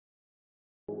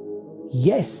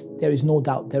Yes, there is no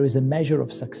doubt there is a measure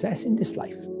of success in this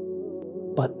life,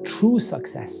 but true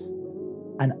success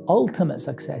and ultimate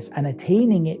success and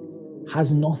attaining it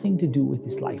has nothing to do with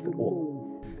this life at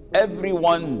all.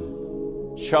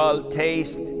 Everyone shall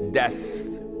taste death,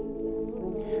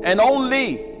 and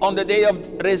only on the day of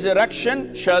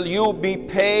resurrection shall you be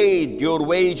paid your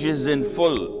wages in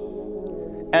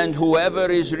full. And whoever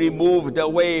is removed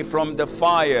away from the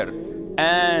fire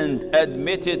and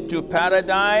admitted to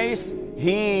paradise,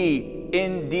 he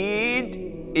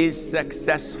indeed is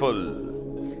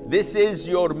successful. This is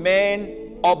your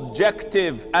main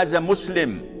objective as a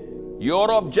Muslim.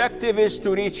 Your objective is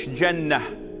to reach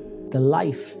Jannah. The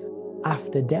life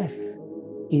after death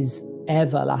is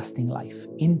everlasting life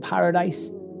in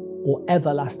paradise or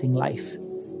everlasting life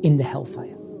in the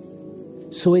hellfire.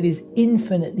 So it is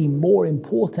infinitely more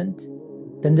important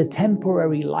than the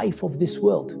temporary life of this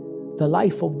world. The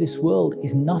life of this world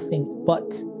is nothing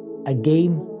but a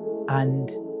game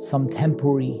and some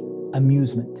temporary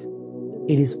amusement.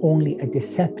 It is only a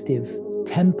deceptive,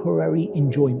 temporary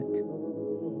enjoyment.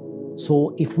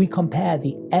 So if we compare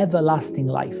the everlasting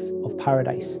life of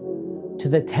paradise to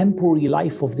the temporary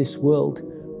life of this world,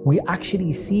 we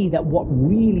actually see that what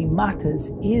really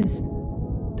matters is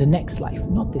the next life,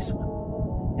 not this one.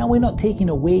 Now, we're not taking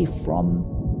away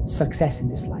from success in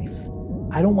this life.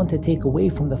 I don't want to take away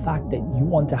from the fact that you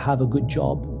want to have a good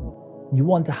job, you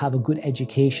want to have a good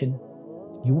education,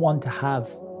 you want to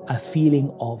have a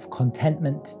feeling of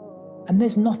contentment, and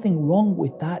there's nothing wrong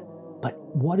with that. But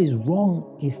what is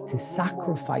wrong is to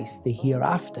sacrifice the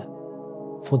hereafter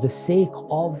for the sake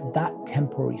of that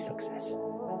temporary success.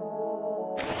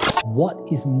 What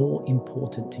is more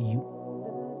important to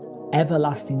you?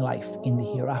 Everlasting life in the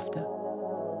hereafter,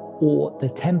 or the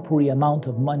temporary amount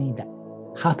of money that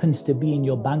happens to be in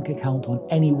your bank account on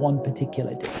any one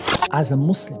particular day? As a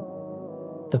Muslim,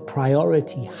 the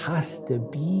priority has to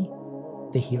be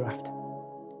the hereafter.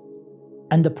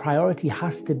 And the priority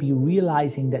has to be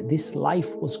realizing that this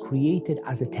life was created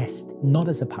as a test, not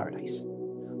as a paradise.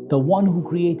 The one who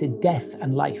created death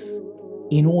and life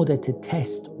in order to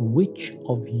test which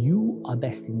of you are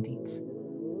best in deeds.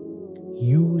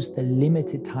 Use the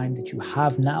limited time that you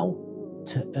have now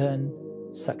to earn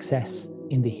success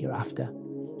in the hereafter.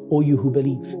 O you who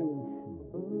believe,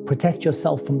 protect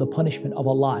yourself from the punishment of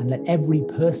Allah and let every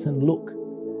person look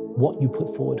what you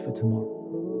put forward for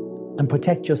tomorrow. And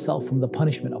protect yourself from the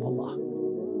punishment of Allah.